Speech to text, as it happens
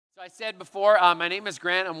I said before, my name is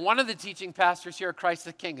Grant. I'm one of the teaching pastors here at Christ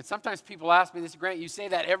the King. And sometimes people ask me this, Grant, you say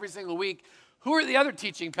that every single week. Who are the other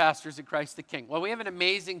teaching pastors at Christ the King? Well, we have an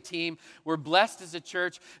amazing team. We're blessed as a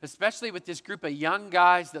church, especially with this group of young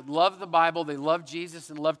guys that love the Bible, they love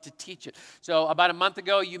Jesus, and love to teach it. So about a month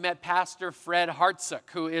ago, you met Pastor Fred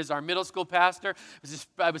Hartsook, who is our middle school pastor. It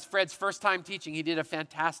was Fred's first time teaching. He did a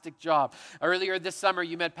fantastic job. Earlier this summer,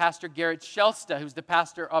 you met Pastor Garrett Shelsta, who's the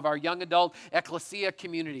pastor of our young adult ecclesia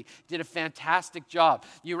community. Did a fantastic job.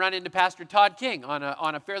 You run into Pastor Todd King on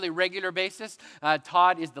a fairly regular basis.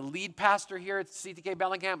 Todd is the lead pastor here at CTK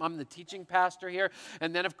Bellingham. I'm the teaching pastor here.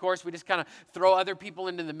 And then, of course, we just kind of throw other people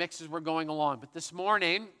into the mix as we're going along. But this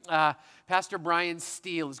morning, Pastor Brian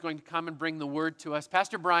Steele is going to come and bring the word to us.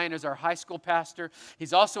 Pastor Brian is our high school pastor.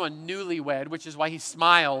 He's also a newlywed, which is why he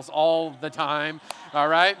smiles all the time, all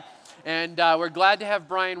right? And we're glad to have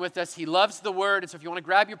Brian with us. He loves the Word. And so if you want to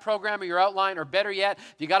grab your program or your outline, or better yet,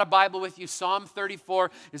 if you got a Bible with you, Psalm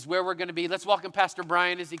 34 is where we're going to be. Let's welcome Pastor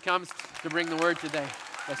Brian as he comes to bring the Word today.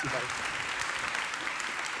 Bless you, buddy.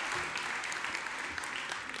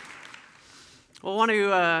 Well, I want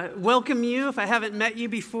to welcome you if I haven't met you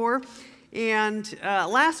before. And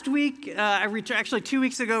last week, actually 2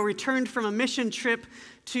 weeks ago, returned from a mission trip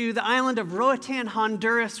to the island of Roatan,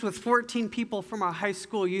 Honduras with 14 people from our high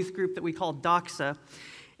school youth group that we call DOXA.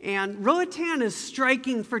 And Roatan is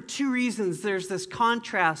striking for two reasons. There's this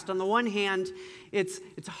contrast. On the one hand, it's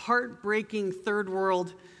heartbreaking third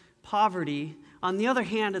world poverty. On the other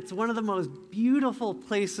hand, it's one of the most beautiful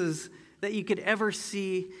places that you could ever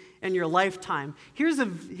see in your lifetime. Here's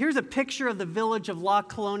a picture of the village of La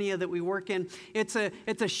Colonia that we work in. It's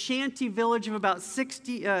a shanty village of about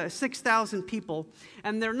 6,000 people,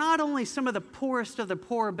 and they're not only some of the poorest of the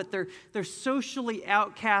poor, but they're socially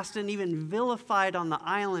outcast and even vilified on the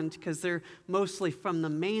island because they're mostly from the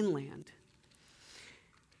mainland.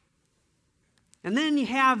 And then you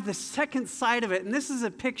have the second side of it, and this is a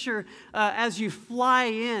picture as you fly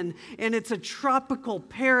in, and it's a tropical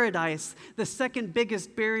paradise, the second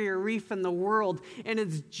biggest barrier reef in the world, and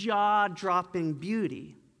it's jaw-dropping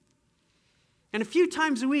beauty. And a few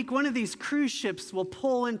times a week, one of these cruise ships will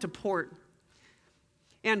pull into port,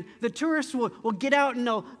 and the tourists will get out and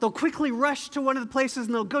they'll quickly rush to one of the places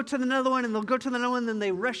and they'll go to another one and they'll go to another one and then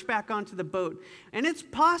they rush back onto the boat. And it's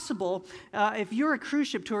possible, if you're a cruise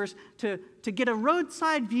ship tourist, to get a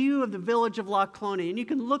roadside view of the village of La Colonia. And you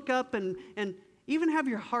can look up and even have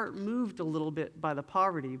your heart moved a little bit by the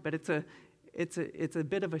poverty, but it's a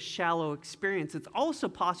bit of a shallow experience. It's also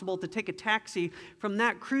possible to take a taxi from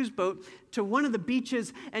that cruise boat to one of the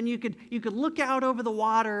beaches, and you could look out over the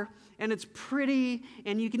water, and it's pretty,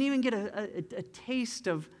 and you can even get a taste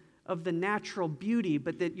of the natural beauty,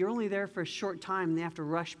 but that you're only there for a short time, and they have to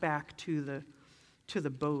rush back to the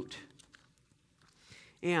boat.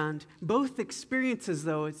 And both experiences,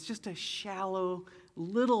 though, it's just a shallow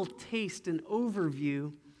little taste and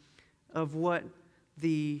overview of what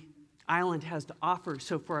the island has to offer.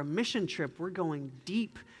 So for a mission trip, we're going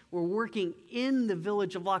deep. We're working in the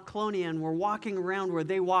village of La Colonia, and we're walking around where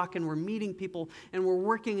they walk, and we're meeting people, and we're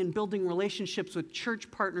working and building relationships with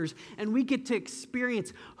church partners, and we get to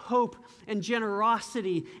experience hope and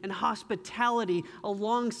generosity and hospitality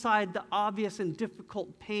alongside the obvious and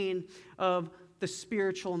difficult pain of the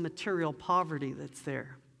spiritual and material poverty that's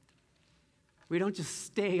there. We don't just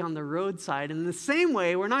stay on the roadside. And in the same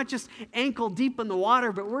way, we're not just ankle deep in the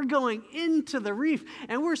water, but we're going into the reef,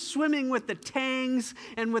 and we're swimming with the tangs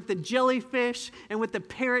and with the jellyfish and with the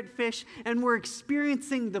parrotfish, and we're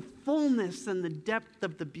experiencing the fullness and the depth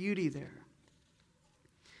of the beauty there.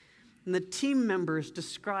 And the team members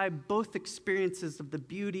describe both experiences of the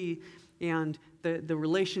beauty and the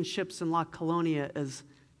relationships in La Colonia as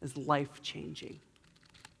life-changing.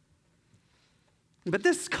 But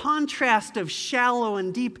this contrast of shallow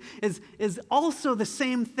and deep is also the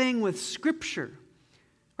same thing with Scripture,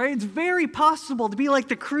 right? It's very possible to be like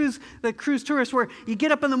the cruise tourist, where you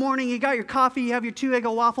get up in the morning, you got your coffee, you have your 2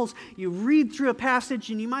 Eggo waffles, you read through a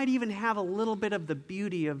passage, and you might even have a little bit of the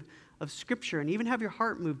beauty of Scripture, and even have your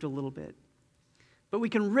heart moved a little bit. But we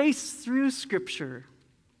can race through Scripture.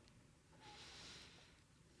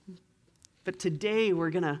 But today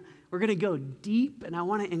we're going to go deep, and I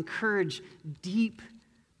want to encourage deep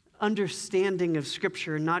understanding of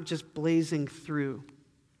Scripture, not just blazing through.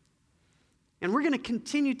 And we're going to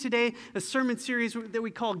continue today a sermon series that we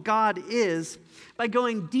call God Is, by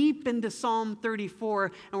going deep into Psalm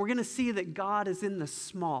 34, and we're going to see that God is in the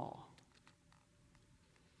small.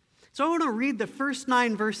 So I want to read the first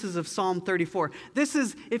 9 verses of Psalm 34. This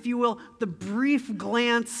is, if you will, the brief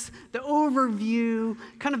glance, the overview,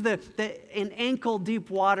 kind of an ankle-deep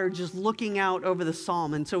water just looking out over the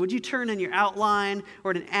psalm. And so would you turn in your outline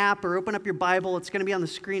or in an app or open up your Bible? It's going to be on the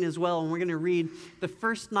screen as well, and we're going to read the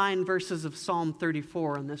first 9 verses of Psalm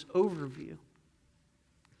 34 on this overview.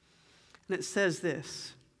 And it says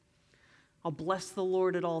this: I'll bless the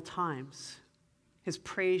Lord at all times. His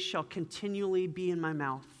praise shall continually be in my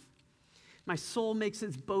mouth. My soul makes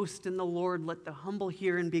its boast in the Lord. Let the humble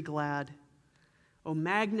hear and be glad. O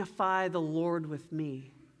magnify the Lord with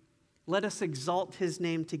me. Let us exalt his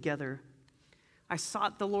name together. I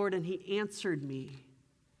sought the Lord, and he answered me,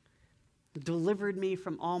 delivered me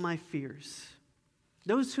from all my fears.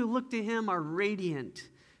 Those who look to him are radiant.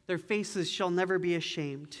 Their faces shall never be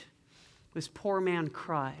ashamed. This poor man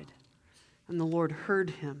cried, and the Lord heard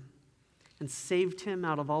him and saved him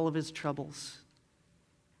out of all of his troubles.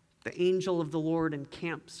 The angel of the Lord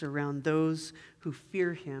encamps around those who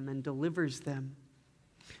fear him and delivers them.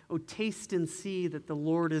 O taste and see that the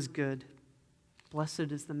Lord is good.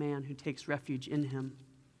 Blessed is the man who takes refuge in him.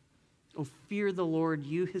 O fear the Lord,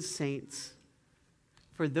 you his saints,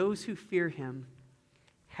 for those who fear him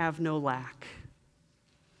have no lack.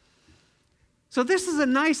 So this is a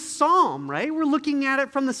nice psalm, right? We're looking at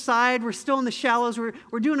it from the side. We're still in the shallows.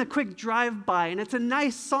 We're doing a quick drive-by, and it's a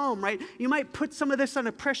nice psalm, right? You might put some of this on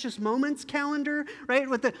a Precious Moments calendar, right,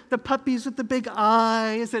 with the puppies with the big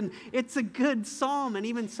eyes, and it's a good psalm, and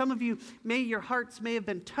even some of you, your hearts may have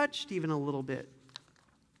been touched even a little bit.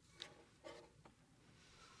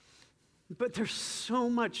 But there's so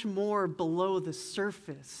much more below the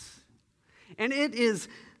surface, and it is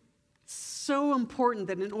so important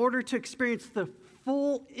that in order to experience the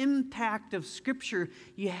full impact of Scripture,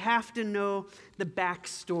 you have to know the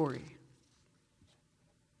backstory.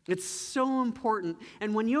 It's so important.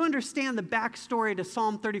 And when you understand the backstory to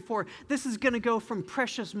Psalm 34, this is going to go from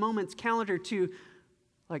Precious Moments calendar to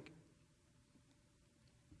like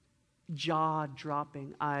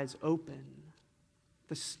jaw-dropping, eyes open.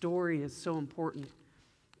 The story is so important.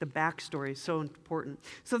 The backstory is so important.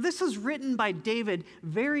 So this is written by David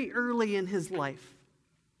very early in his life.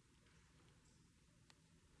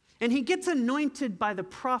 And he gets anointed by the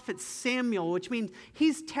prophet Samuel, which means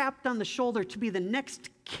he's tapped on the shoulder to be the next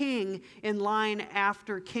king in line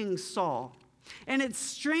after King Saul. And it's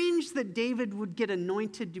strange that David would get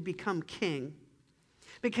anointed to become king,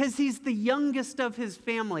 because he's the youngest of his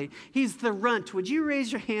family. He's the runt. Would you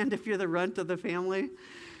raise your hand if you're the runt of the family?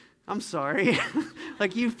 I'm sorry.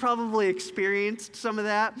 Like, you've probably experienced some of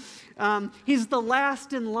that. He's the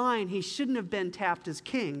last in line. He shouldn't have been tapped as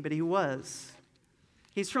king, but he was.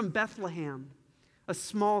 He's from Bethlehem, a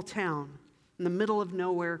small town in the middle of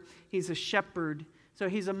nowhere. He's a shepherd, so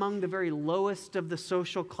he's among the very lowest of the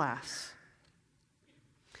social class.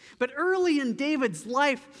 But early in David's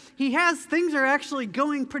life, things are actually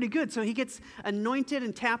going pretty good. So he gets anointed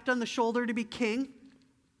and tapped on the shoulder to be king.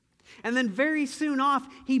 And then very soon off,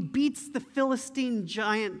 he beats the Philistine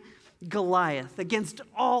giant Goliath against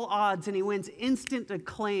all odds, and he wins instant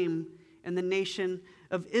acclaim in the nation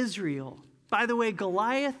of Israel. By the way,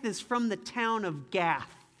 Goliath is from the town of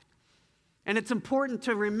Gath. And it's important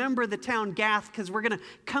to remember the town Gath because we're going to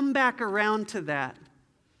come back around to that.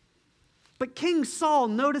 But King Saul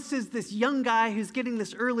notices this young guy who's getting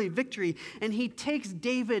this early victory, and he takes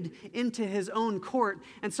David into his own court.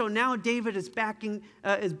 And so now David is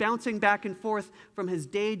bouncing back and forth from his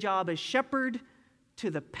day job as shepherd to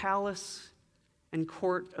the palace and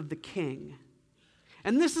court of the king.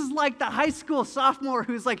 And this is like the high school sophomore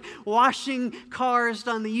who's like washing cars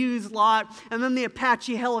on the used lot, and then the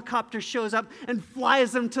Apache helicopter shows up and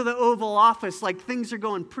flies him to the Oval Office, like things are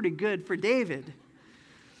going pretty good for David.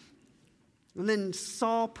 And then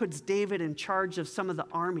Saul puts David in charge of some of the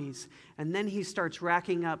armies, and then he starts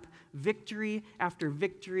racking up victory after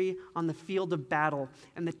victory on the field of battle.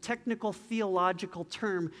 And the technical theological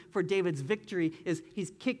term for David's victory is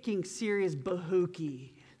he's kicking serious bahookie.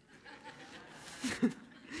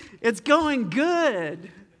 It's going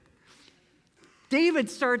good. David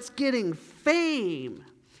starts getting fame.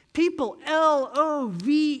 People Love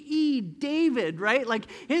David, right? Like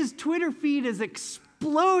his Twitter feed is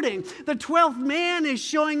exploding. The 12th man is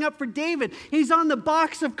showing up for David. He's on the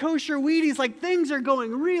box of kosher Wheaties, like things are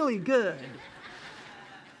going really good.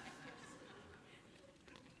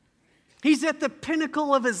 He's at the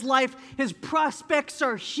pinnacle of his life. His prospects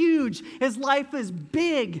are huge. His life is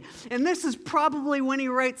big. And this is probably when he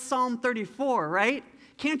writes Psalm 34, right?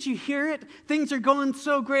 Can't you hear it? Things are going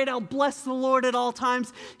so great. I'll bless the Lord at all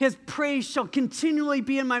times. His praise shall continually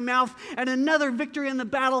be in my mouth, and another victory in the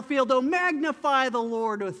battlefield. Oh, magnify the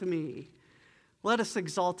Lord with me. Let us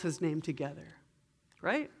exalt his name together.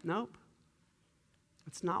 Right? Nope.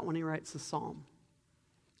 It's not when he writes a psalm.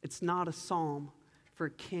 It's not a psalm for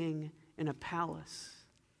a king in a palace.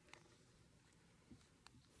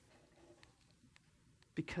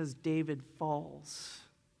 Because David falls.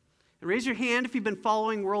 And raise your hand if you've been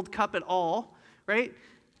following World Cup at all, right?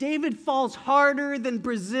 David falls harder than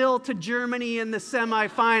Brazil to Germany in the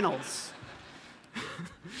semifinals.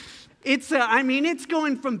 It's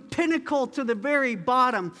going from pinnacle to the very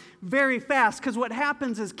bottom very fast. Because what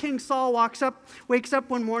happens is King Saul wakes up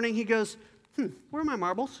one morning, he goes, where are my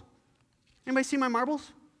marbles? Anybody see my marbles?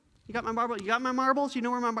 You got my marbles? You got my marbles? You know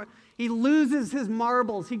where my marbles? He loses his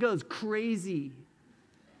marbles. He goes crazy.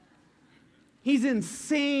 He's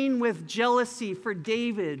insane with jealousy for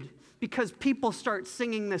David because people start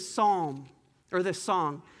singing this psalm or this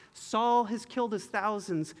song. Saul has killed his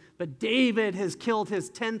thousands, but David has killed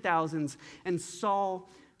his 10,000s. And Saul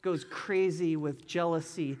goes crazy with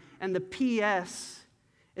jealousy. And the PS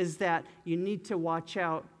is that you need to watch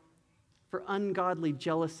out for ungodly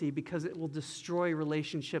jealousy because it will destroy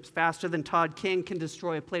relationships faster than Todd King can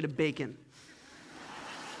destroy a plate of bacon.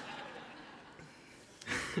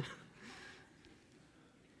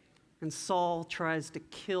 And Saul tries to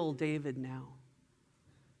kill David now.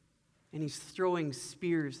 And he's throwing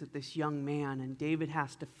spears at this young man, and David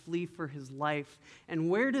has to flee for his life. And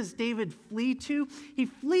where does David flee to? He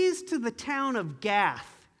flees to the town of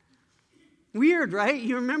Gath. Weird, right?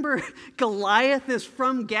 You remember Goliath is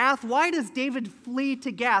from Gath. Why does David flee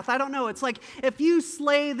to Gath? I don't know. It's like if you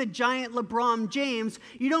slay the giant LeBron James,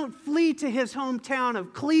 you don't flee to his hometown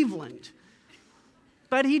of Cleveland.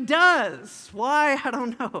 But he does. Why? I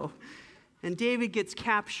don't know. And David gets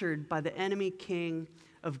captured by the enemy king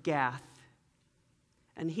of Gath.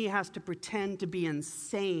 And he has to pretend to be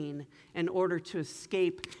insane in order to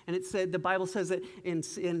escape. And it said, the Bible says that in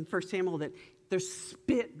 1 Samuel that there's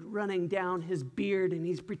spit running down his beard and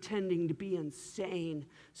he's pretending to be insane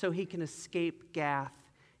so he can escape Gath.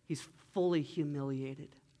 He's fully humiliated.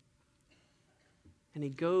 And he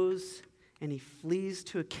goes and he flees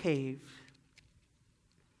to a cave.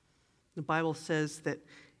 The Bible says that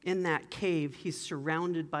in that cave, he's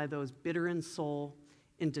surrounded by those bitter in soul,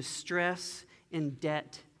 in distress, in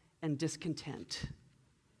debt, and discontent.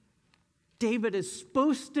 David is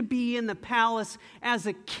supposed to be in the palace as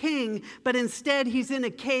a king, but instead he's in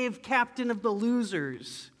a cave, captain of the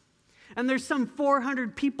losers. And there's some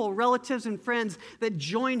 400 people, relatives and friends, that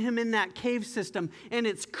join him in that cave system, and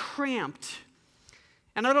it's cramped.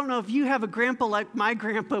 And I don't know if you have a grandpa like my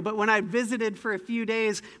grandpa, but when I visited for a few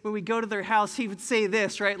days, when we go to their house, he would say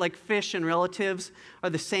this, right? Like fish and relatives are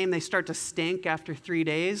the same. They start to stink after 3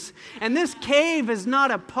 days. And this cave is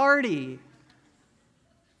not a party.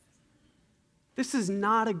 This is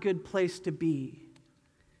not a good place to be.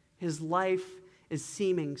 His life is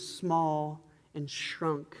seeming small and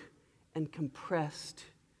shrunk and compressed.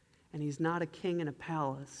 And he's not a king in a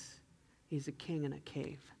palace. He's a king in a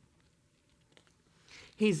cave.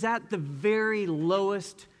 He's at the very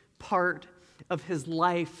lowest part of his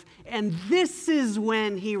life. And this is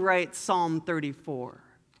when he writes Psalm 34.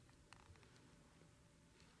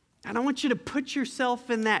 And I want you to put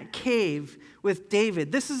yourself in that cave with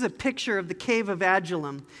David. This is a picture of the cave of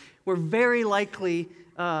Adullam, where very likely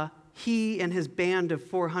he and his band of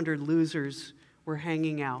 400 losers were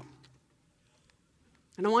hanging out.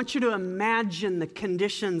 And I want you to imagine the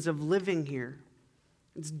conditions of living here.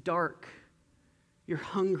 It's dark. You're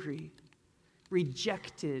hungry,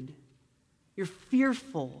 rejected, you're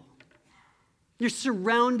fearful. You're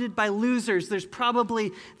surrounded by losers. There's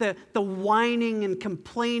probably the whining and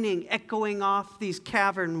complaining echoing off these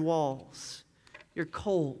cavern walls. You're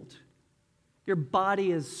cold. Your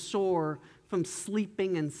body is sore from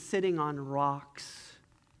sleeping and sitting on rocks.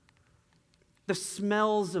 The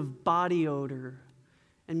smells of body odor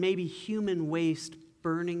and maybe human waste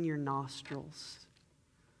burning your nostrils.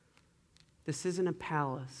 This isn't a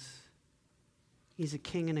palace. He's a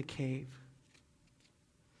king in a cave.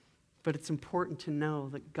 But it's important to know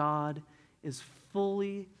that God is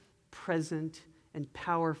fully present and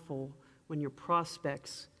powerful when your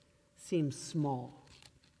prospects seem small.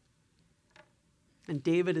 And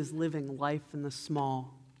David is living life in the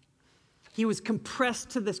small. He was compressed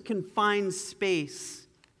to this confined space.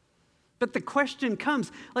 But the question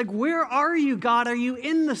comes, like, where are you, God? Are you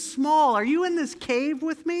in the small? Are you in this cave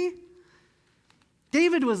with me?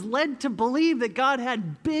 David was led to believe that God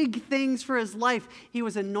had big things for his life. He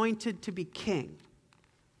was anointed to be king.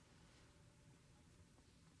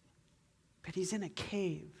 But he's in a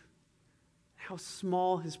cave. How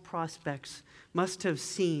small his prospects must have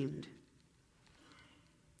seemed.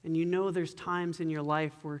 And you know there's times in your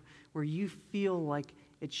life where you feel like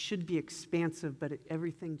it should be expansive, but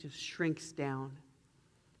everything just shrinks down.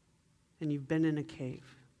 And you've been in a cave.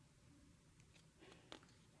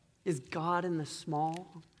 Is God in the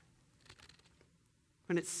small?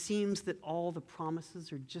 When it seems that all the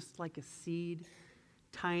promises are just like a seed,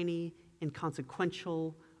 tiny,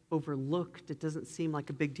 inconsequential, overlooked, it doesn't seem like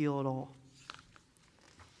a big deal at all.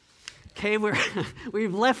 Okay,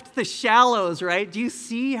 we've left the shallows, right? Do you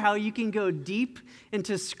see how you can go deep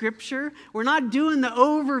into Scripture? We're not doing the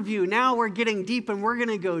overview. Now we're getting deep, and we're going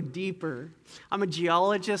to go deeper. I'm a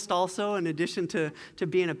geologist also, in addition to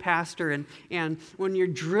being a pastor. And when you're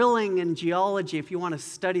drilling in geology, if you want to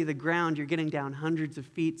study the ground, you're getting down hundreds of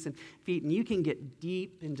feet, and you can get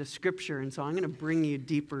deep into Scripture. And so I'm going to bring you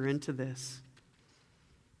deeper into this.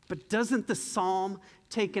 But doesn't the psalm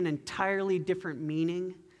take an entirely different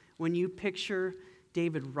meaning when you picture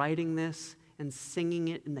David writing this and singing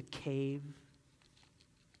it in the cave?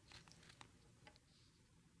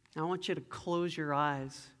 Now, I want you to close your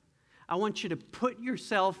eyes. I want you to put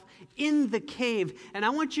yourself in the cave, and I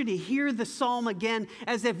want you to hear the psalm again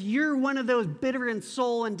as if you're one of those bitter in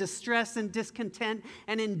soul and distress and discontent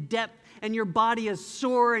and in depth, and your body is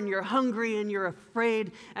sore and you're hungry and you're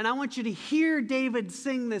afraid. And I want you to hear David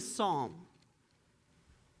sing this psalm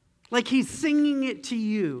like he's singing it to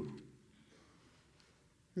you.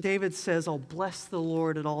 David says, I'll bless the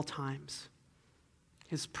Lord at all times.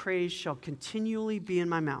 His praise shall continually be in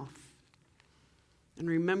my mouth. And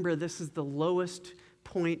remember, this is the lowest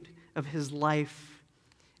point of his life.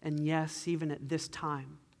 And yes, even at this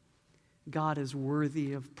time, God is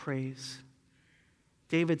worthy of praise.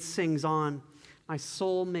 David sings on, my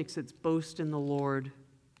soul makes its boast in the Lord.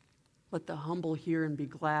 Let the humble hear and be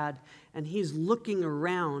glad. And he's looking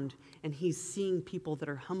around and he's seeing people that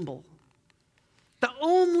are humble. The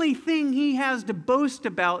only thing he has to boast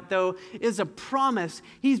about, though, is a promise.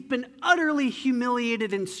 He's been utterly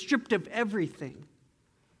humiliated and stripped of everything.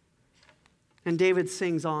 And David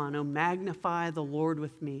sings on, oh, magnify the Lord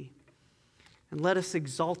with me, and let us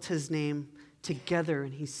exalt his name together.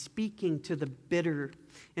 And he's speaking to the bitter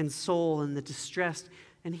in soul and the distressed,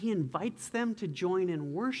 and he invites them to join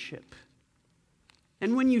in worship.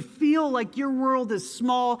 And when you feel like your world is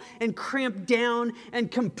small and cramped down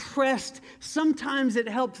and compressed, sometimes it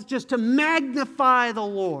helps just to magnify the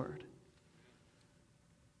Lord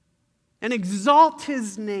and exalt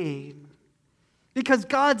his name, because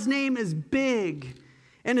God's name is big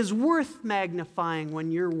and is worth magnifying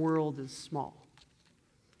when your world is small.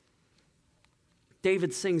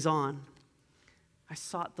 David sings on, I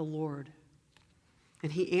sought the Lord,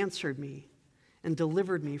 and he answered me and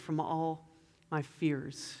delivered me from all my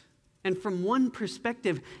fears. And from one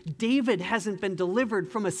perspective, David hasn't been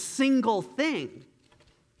delivered from a single thing.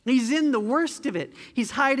 He's in the worst of it.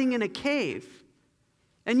 He's hiding in a cave.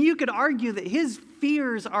 And you could argue that his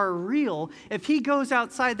fears are real. If he goes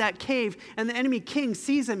outside that cave and the enemy king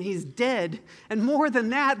sees him, he's dead. And more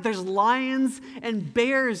than that, there's lions and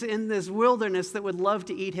bears in this wilderness that would love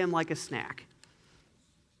to eat him like a snack.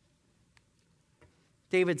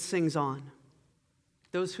 David sings on.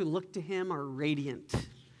 Those who look to him are radiant,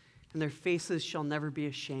 and their faces shall never be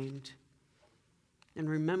ashamed. And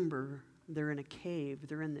remember, they're in a cave.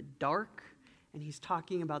 They're in the dark, and he's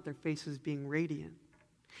talking about their faces being radiant.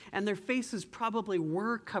 And their faces probably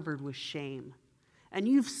were covered with shame. And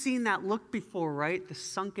you've seen that look before, right? The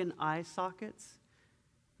sunken eye sockets.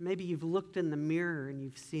 Maybe you've looked in the mirror and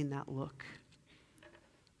you've seen that look.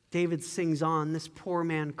 David sings on, this poor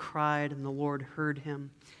man cried, and the Lord heard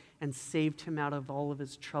him and saved him out of all of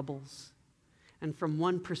his troubles. And from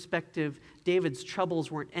one perspective, David's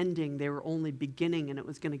troubles weren't ending, they were only beginning, and it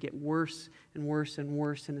was going to get worse and worse and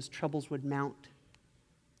worse, and his troubles would mount.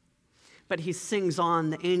 But he sings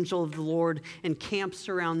on, the angel of the Lord encamps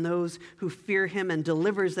around those who fear him and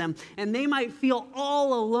delivers them. And they might feel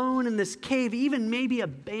all alone in this cave, even maybe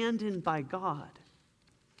abandoned by God.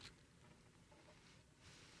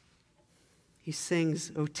 He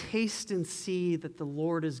sings, oh, taste and see that the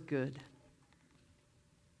Lord is good.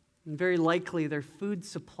 And very likely their food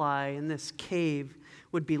supply in this cave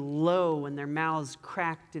would be low and their mouths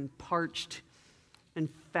cracked and parched and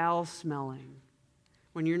foul-smelling.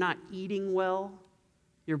 When you're not eating well,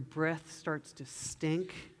 your breath starts to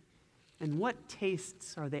stink. And what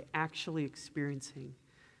tastes are they actually experiencing?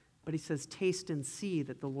 But he says, taste and see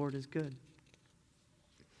that the Lord is good.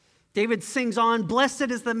 David sings on,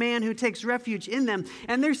 blessed is the man who takes refuge in them.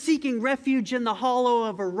 And they're seeking refuge in the hollow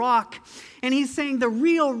of a rock. And he's saying the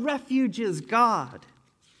real refuge is God.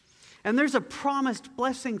 And there's a promised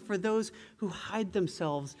blessing for those who hide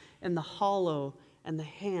themselves in the hollow and the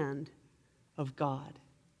hand of God.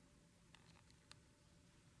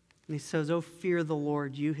 And he says, "Oh, fear the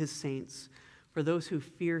Lord, you his saints, for those who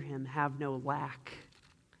fear him have no lack."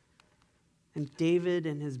 And David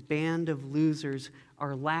and his band of losers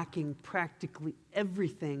are lacking practically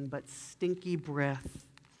everything but stinky breath.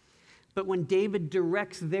 But when David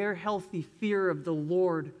directs their healthy fear of the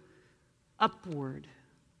Lord upward,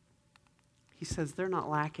 he says they're not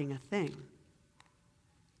lacking a thing.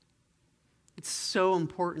 It's so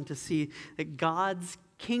important to see that God's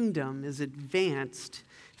kingdom is advanced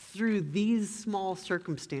through these small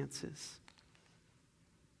circumstances.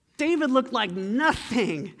 David looked like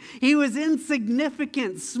nothing. He was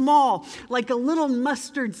insignificant, small, like a little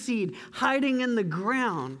mustard seed hiding in the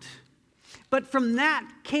ground. But from that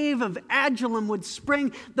cave of Adullam would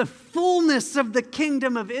spring the fullness of the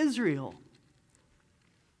kingdom of Israel.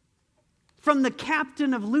 From the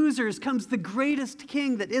captain of losers comes the greatest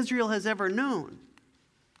king that Israel has ever known.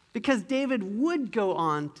 Because David would go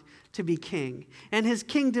on to be king, and his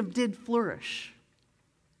kingdom did flourish.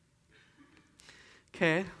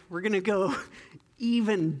 Okay, we're going to go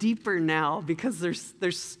even deeper now because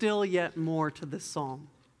there's still yet more to this psalm.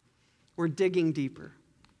 We're digging deeper.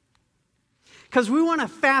 Because we want to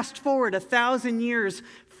fast forward 1,000 years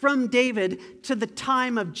from David to the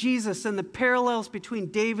time of Jesus, and the parallels between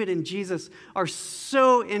David and Jesus are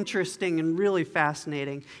so interesting and really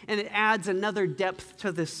fascinating, and it adds another depth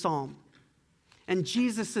to this psalm. And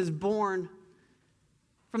Jesus is born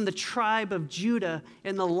from the tribe of Judah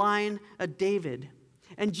in the line of David.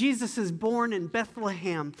 And Jesus is born in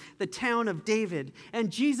Bethlehem, the town of David.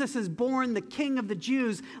 And Jesus is born the King of the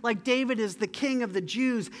Jews, like David is the King of the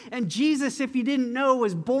Jews. And Jesus, if you didn't know,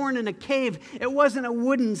 was born in a cave. It wasn't a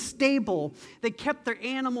wooden stable. They kept their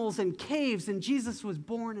animals in caves, and Jesus was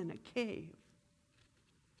born in a cave.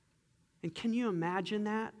 And can you imagine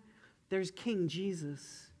that? There's King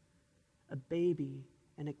Jesus, a baby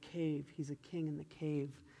in a cave. He's a king in the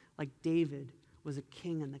cave, like David was a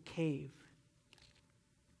king in the cave.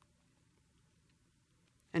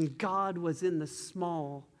 And God was in the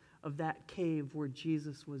small of that cave where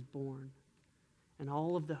Jesus was born. And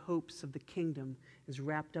all of the hopes of the kingdom is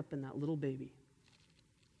wrapped up in that little baby.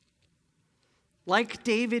 Like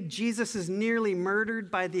David, Jesus is nearly murdered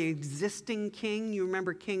by the existing king. You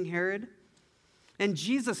remember King Herod? And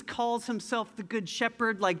Jesus calls himself the good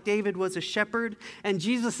shepherd, like David was a shepherd. And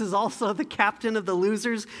Jesus is also the captain of the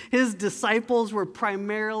losers. His disciples were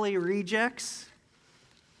primarily rejects.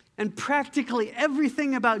 And practically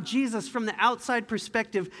everything about Jesus from the outside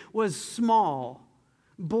perspective was small.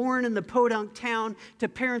 Born in the podunk town to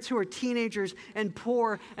parents who were teenagers and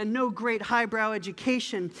poor and no great highbrow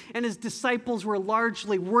education. And his disciples were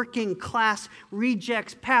largely working class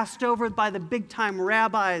rejects passed over by the big time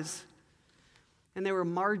rabbis. And they were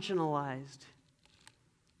marginalized.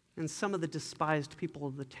 And some of the despised people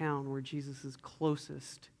of the town were Jesus'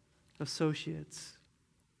 closest associates.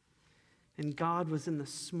 And God was in the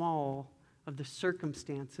small of the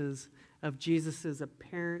circumstances of Jesus'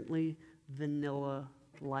 apparently vanilla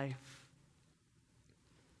life.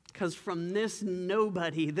 Because from this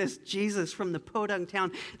nobody, this Jesus from the podunk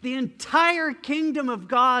town, the entire kingdom of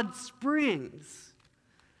God springs.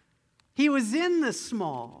 He was in the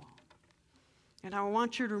small. And I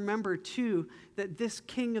want you to remember, too, that this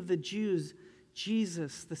King of the Jews,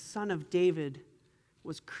 Jesus, the son of David,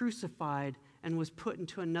 was crucified and was put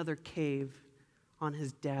into another cave on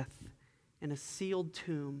his death in a sealed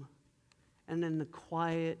tomb. And in the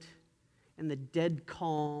quiet and the dead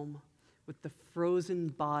calm with the frozen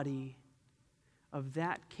body of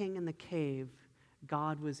that king in the cave,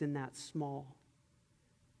 God was in that small.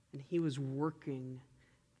 And he was working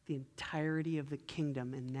the entirety of the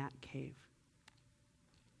kingdom in that cave.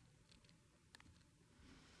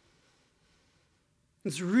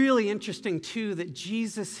 It's really interesting, too, that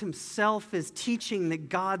Jesus himself is teaching that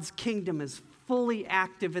God's kingdom is fully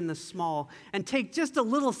active in the small. And take just a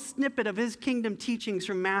little snippet of his kingdom teachings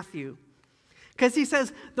from Matthew. Because he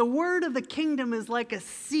says, the word of the kingdom is like a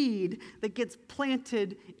seed that gets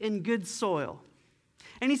planted in good soil.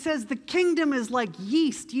 And he says the kingdom is like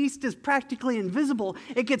yeast. Yeast is practically invisible.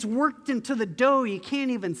 It gets worked into the dough. You can't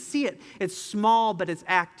even see it. It's small, but it's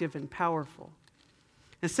active and powerful.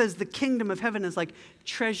 It says the kingdom of heaven is like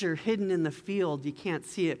treasure hidden in the field. You can't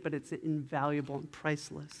see it, but it's invaluable and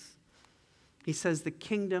priceless. He says the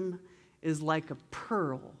kingdom is like a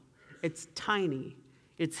pearl. It's tiny.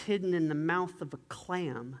 It's hidden in the mouth of a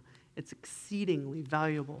clam. It's exceedingly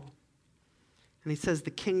valuable. And he says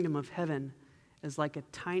the kingdom of heaven is like a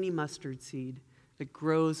tiny mustard seed that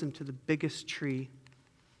grows into the biggest tree.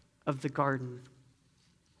 of the garden.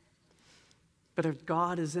 But if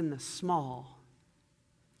God is in the small,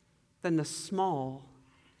 then the small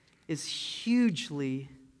is hugely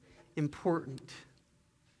important.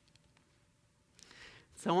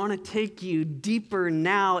 So I want to take you deeper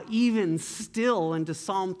now, even still, into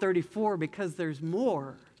Psalm 34 because there's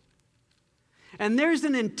more. And there's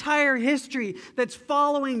an entire history that's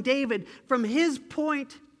following David from his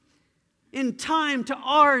point in time to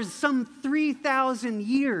ours, some 3,000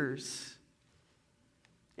 years.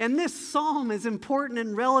 And this psalm is important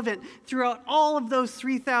and relevant throughout all of those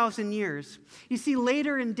 3,000 years. You see,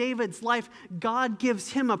 later in David's life, God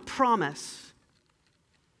gives him a promise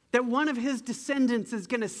that one of his descendants is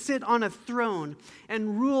going to sit on a throne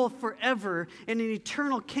and rule forever in an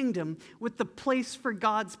eternal kingdom with the place for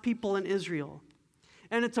God's people in Israel.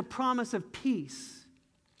 And it's a promise of peace,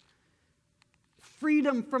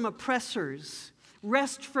 freedom from oppressors,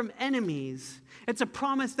 rest from enemies. It's a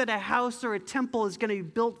promise that a house or a temple is going to be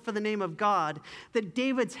built for the name of God, that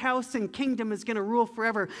David's house and kingdom is going to rule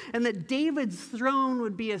forever, and that David's throne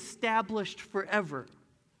would be established forever.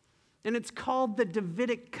 And it's called the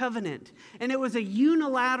Davidic covenant. And it was a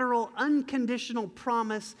unilateral, unconditional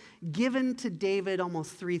promise given to David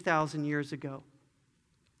almost 3,000 years ago.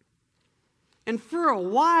 And for a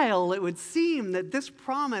while, it would seem that this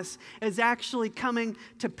promise is actually coming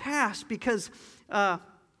to pass because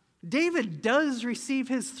David does receive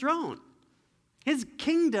his throne. His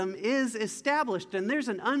kingdom is established, and there's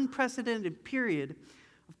an unprecedented period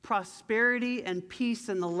of prosperity and peace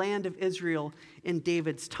in the land of Israel in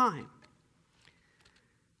David's time.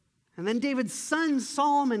 And then David's son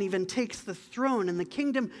Solomon even takes the throne, and the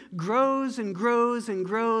kingdom grows and grows and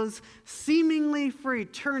grows, seemingly for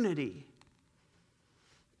eternity.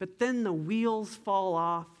 But then the wheels fall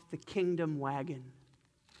off the kingdom wagon.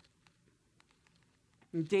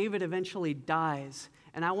 And David eventually dies.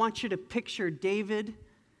 And I want you to picture David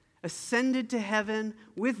ascended to heaven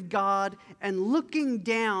with God and looking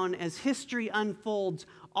down as history unfolds,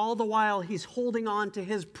 all the while he's holding on to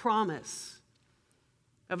his promise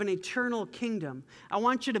of an eternal kingdom. I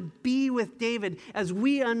want you to be with David as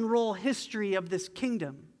we unroll history of this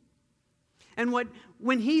kingdom. And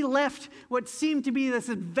when he left what seemed to be this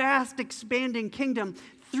vast expanding kingdom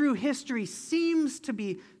through history seems to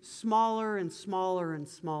be smaller and smaller and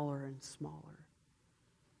smaller and smaller.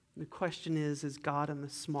 The question is God in the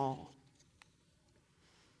small?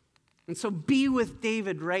 And so be with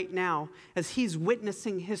David right now as he's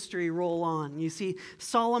witnessing history roll on. You see,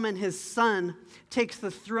 Solomon, his son, takes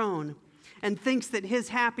the throne and thinks that his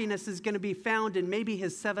happiness is going to be found in maybe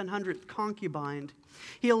his 700th concubine.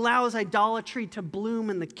 He allows idolatry to bloom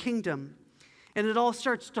in the kingdom, and it all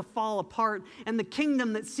starts to fall apart. And the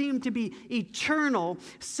kingdom that seemed to be eternal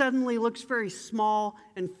suddenly looks very small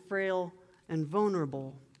and frail and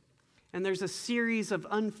vulnerable. And there's a series of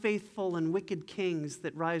unfaithful and wicked kings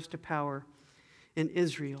that rise to power in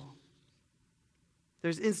Israel.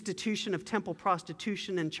 There's institution of temple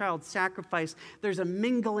prostitution and child sacrifice. There's a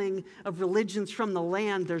mingling of religions from the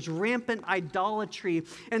land. There's rampant idolatry.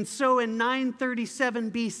 And so in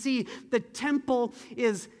 937 BC, the temple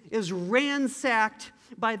is ransacked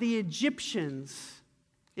by the Egyptians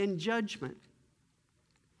in judgment.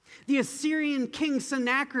 The Assyrian king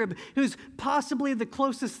Sennacherib, who's possibly the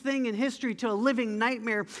closest thing in history to a living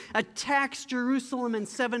nightmare, attacks Jerusalem in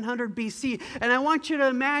 700 BC. And I want you to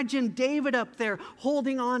imagine David up there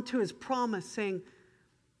holding on to his promise, saying,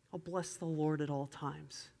 I'll bless the Lord at all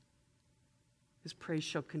times. His praise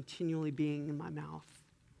shall continually be in my mouth.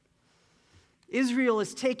 Israel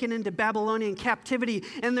is taken into Babylonian captivity,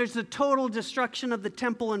 and there's a total destruction of the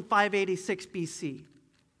temple in 586 BC.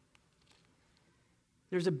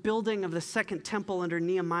 There's a building of the second temple under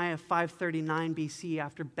Nehemiah 539 BC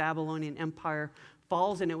after Babylonian Empire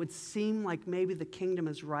falls, and it would seem like maybe the kingdom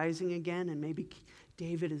is rising again, and maybe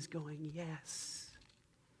David is going, yes.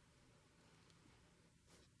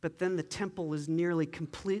 But then the temple is nearly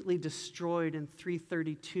completely destroyed in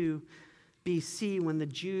 332 BC when the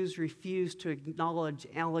Jews refused to acknowledge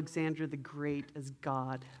Alexander the Great as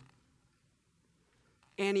God.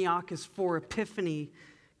 Antiochus IV Epiphanes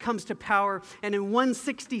comes to power, and in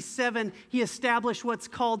 167 he established what's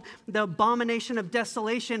called the abomination of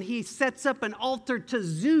desolation. He sets up an altar to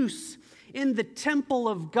Zeus in the temple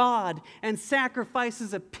of God and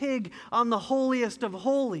sacrifices a pig on the holiest of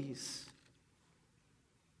holies.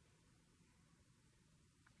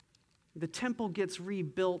 The temple gets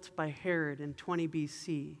rebuilt by Herod in 20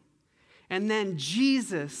 BC. And then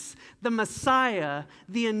Jesus, the Messiah,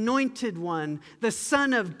 the anointed one, the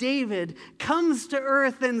Son of David, comes to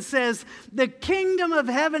earth and says, the kingdom of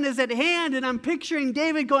heaven is at hand. And I'm picturing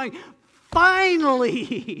David going,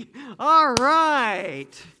 Finally! All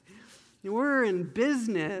right. We're in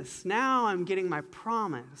business. Now I'm getting my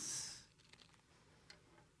promise.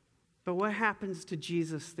 But what happens to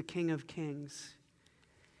Jesus, the King of Kings?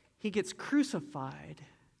 He gets crucified.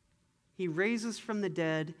 He raises from the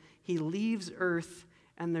dead. He leaves earth,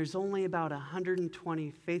 and there's only about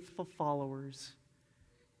 120 faithful followers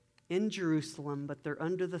in Jerusalem, but they're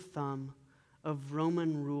under the thumb of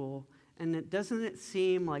Roman rule. And doesn't it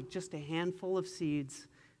seem like just a handful of seeds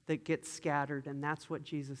that get scattered, and that's what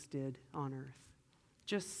Jesus did on earth?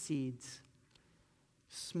 Just seeds.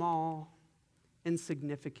 Small,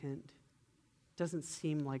 insignificant. Doesn't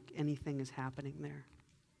seem like anything is happening there.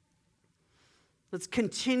 Let's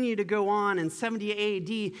continue to go on. In 70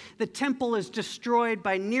 AD, the temple is destroyed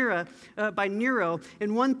by Nero.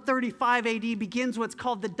 In 135 AD begins what's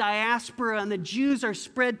called the diaspora, and the Jews are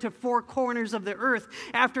spread to four corners of the earth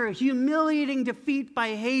after a humiliating defeat by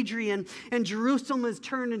Hadrian, and Jerusalem is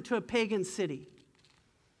turned into a pagan city.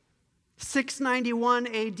 691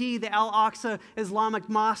 AD, the Al-Aqsa Islamic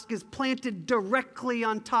Mosque is planted directly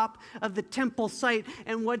on top of the temple site,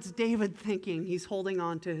 and what's David thinking? He's holding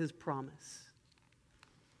on to his promise.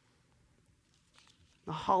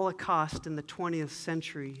 The Holocaust in the 20th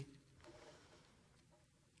century,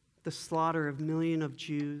 the slaughter of millions of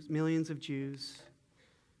Jews.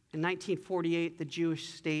 In 1948, the Jewish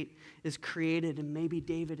state is created, and maybe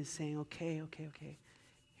David is saying, okay,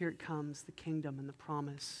 here it comes, the kingdom and the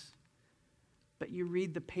promise. But you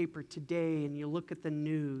read the paper today and you look at the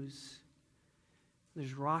news,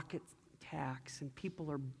 there's rocket attacks and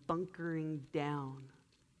people are bunkering down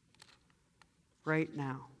right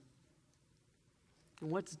now. And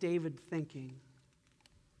what's David thinking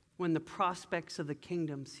when the prospects of the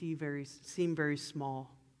kingdom seem very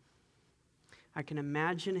small? I can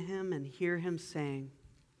imagine him and hear him saying,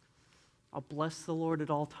 I'll bless the Lord at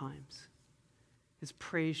all times. His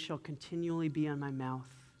praise shall continually be on my mouth.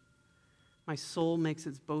 My soul makes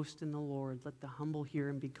its boast in the Lord. Let the humble hear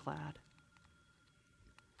and be glad.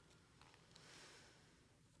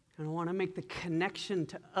 And I want to make the connection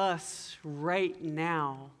to us right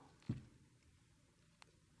now.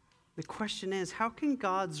 The question is, how can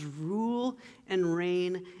God's rule and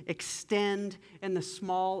reign extend in the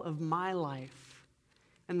small of my life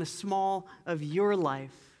and the small of your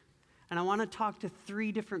life? And I want to talk to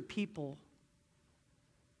three different people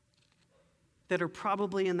that are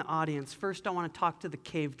probably in the audience. First, I want to talk to the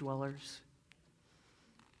cave dwellers.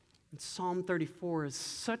 And Psalm 34 is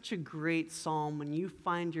such a great psalm when you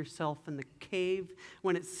find yourself in the cave,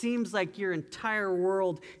 when it seems like your entire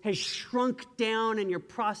world has shrunk down and your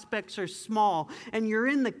prospects are small. And you're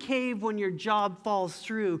in the cave when your job falls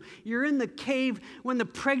through. You're in the cave when the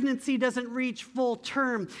pregnancy doesn't reach full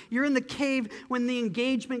term. You're in the cave when the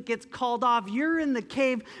engagement gets called off. You're in the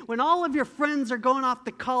cave when all of your friends are going off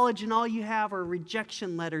to college and all you have are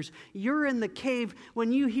rejection letters. You're in the cave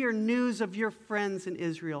when you hear news of your friends in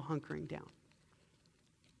Israel hunkering down.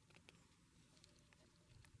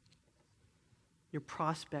 Your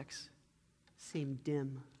prospects seem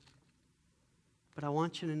dim, but I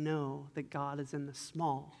want you to know that God is in the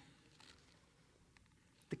small.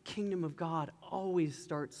 The kingdom of God always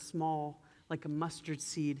starts small, like a mustard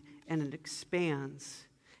seed, and it expands.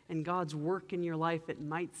 And God's work in your life, it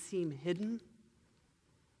might seem hidden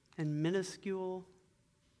and minuscule,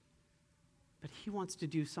 but He wants to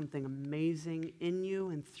do something amazing in you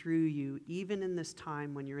and through you, even in this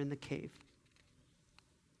time when you're in the cave.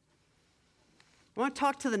 I want to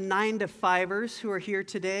talk to the 9-to-5ers who are here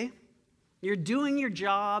today. You're doing your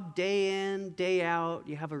job day in, day out.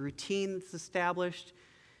 You have a routine that's established.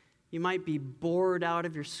 You might be bored out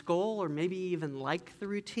of your skull or maybe even like the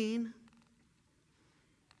routine.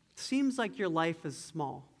 It seems like your life is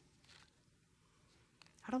small.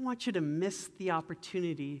 I don't want you to miss the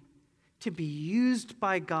opportunity to be used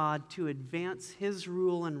by God to advance His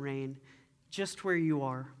rule and reign just where you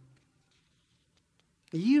are.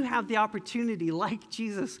 You have the opportunity, like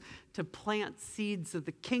Jesus, to plant seeds of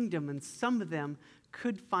the kingdom, and some of them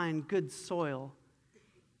could find good soil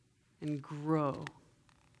and grow.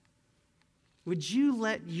 Would you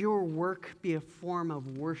let your work be a form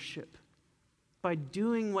of worship by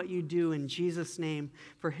doing what you do in Jesus' name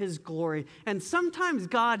for His glory? And sometimes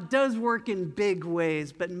God does work in big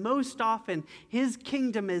ways, but most often His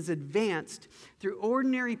kingdom is advanced through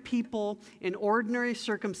ordinary people in ordinary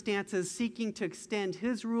circumstances seeking to extend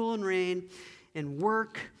His rule and reign in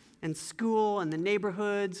work and school and the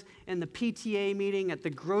neighborhoods and the PTA meeting at the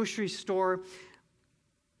grocery store,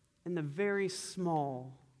 and the very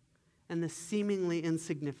small and the seemingly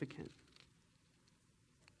insignificant.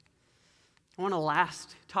 I want to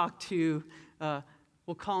last talk to,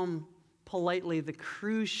 we'll call him politely, the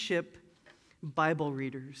cruise ship Bible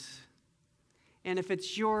readers. And if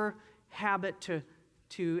it's your habit to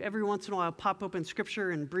every once in a while pop open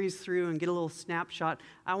Scripture and breeze through and get a little snapshot,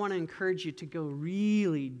 I want to encourage you to go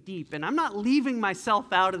really deep. And I'm not leaving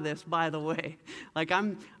myself out of this, by the way. Like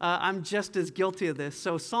I'm just as guilty of this.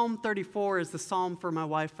 So Psalm 34 is the psalm for my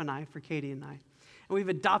wife and I, for Katie and I. And we've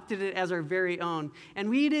adopted it as our very own. And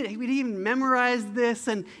we'd even memorized this,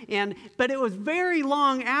 but it was very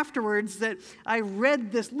long afterwards that I read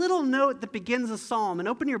this little note that begins a psalm. And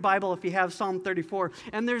open your Bible if you have Psalm 34.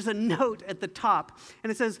 And there's a note at the top. And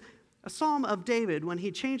it says, a psalm of David when he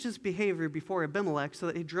changed his behavior before Abimelech so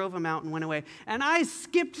that he drove him out and went away. And I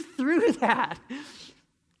skipped through that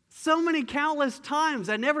so many countless times.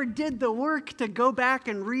 I never did the work to go back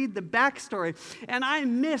and read the backstory. And I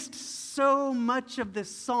missed so much of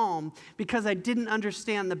this psalm because I didn't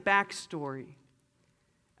understand the backstory.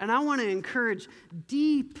 And I want to encourage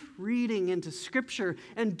deep reading into Scripture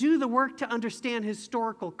and do the work to understand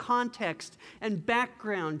historical context and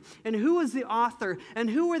background and who was the author and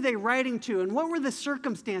who were they writing to and what were the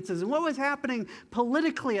circumstances and what was happening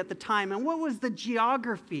politically at the time and what was the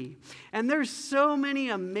geography. And there's so many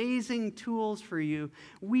amazing tools for you.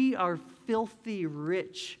 We are filthy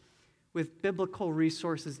rich with biblical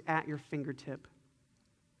resources at your fingertip.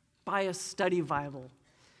 Buy a study Bible.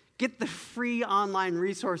 Get the free online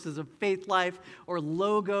resources of Faith Life or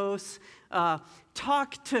Logos.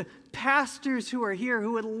 Talk to pastors who are here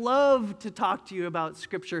who would love to talk to you about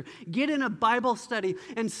Scripture. Get in a Bible study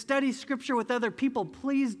and study Scripture with other people.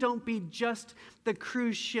 Please don't be just the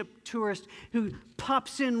cruise ship tourist who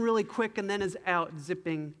pops in really quick and then is out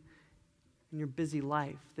zipping in your busy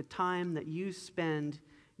life. The time that you spend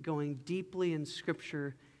going deeply in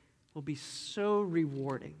Scripture will be so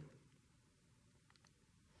rewarding.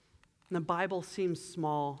 And the Bible seems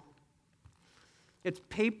small. It's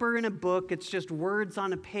paper in a book. It's just words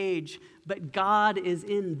on a page. But God is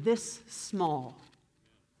in this small.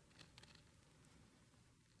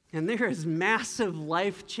 And there is massive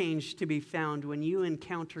life change to be found when you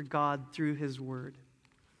encounter God through His Word.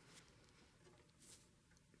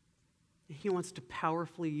 He wants to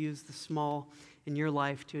powerfully use the small in your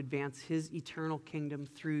life to advance His eternal kingdom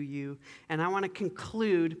through you. And I want to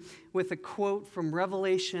conclude with a quote from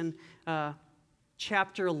Revelation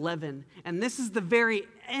chapter 11. And this is the very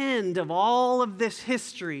end of all of this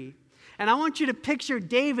history. And I want you to picture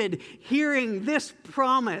David hearing this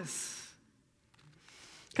promise.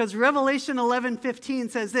 Because Revelation 11:15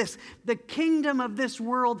 says this, the kingdom of this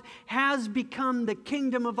world has become the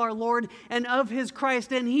kingdom of our Lord and of His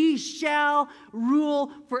Christ, and He shall rule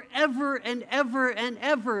forever and ever and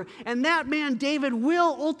ever. And that man, David,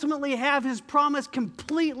 will ultimately have his promise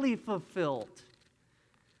completely fulfilled.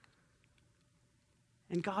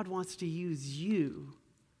 And God wants to use you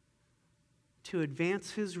to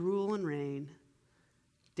advance His rule and reign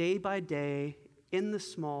day by day in the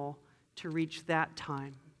small to reach that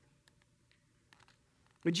time.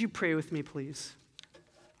 Would you pray with me, please?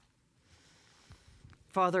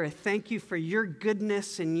 Father, I thank You for Your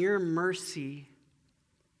goodness and Your mercy,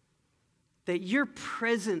 that You're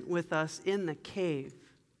present with us in the cave.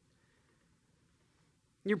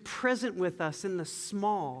 You're present with us in the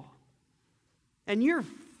small. And You're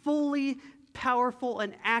fully powerful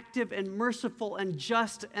and active and merciful and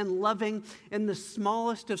just and loving in the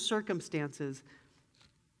smallest of circumstances.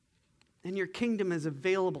 And Your kingdom is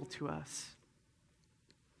available to us.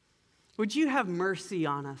 Would You have mercy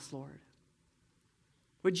on us, Lord?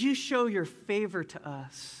 Would You show Your favor to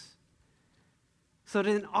us so that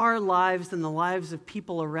in our lives and the lives of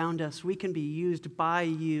people around us, we can be used by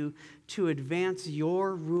You to advance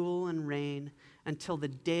Your rule and reign until the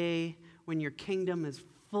day when Your kingdom is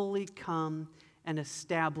fully come and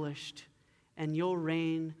established, and You'll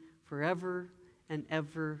reign forever and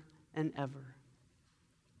ever and ever.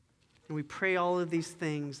 And we pray all of these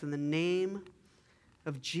things in the name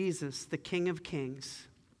of Jesus, the King of Kings.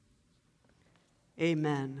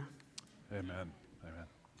 Amen. Amen. Amen.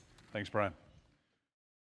 Thanks, Brian.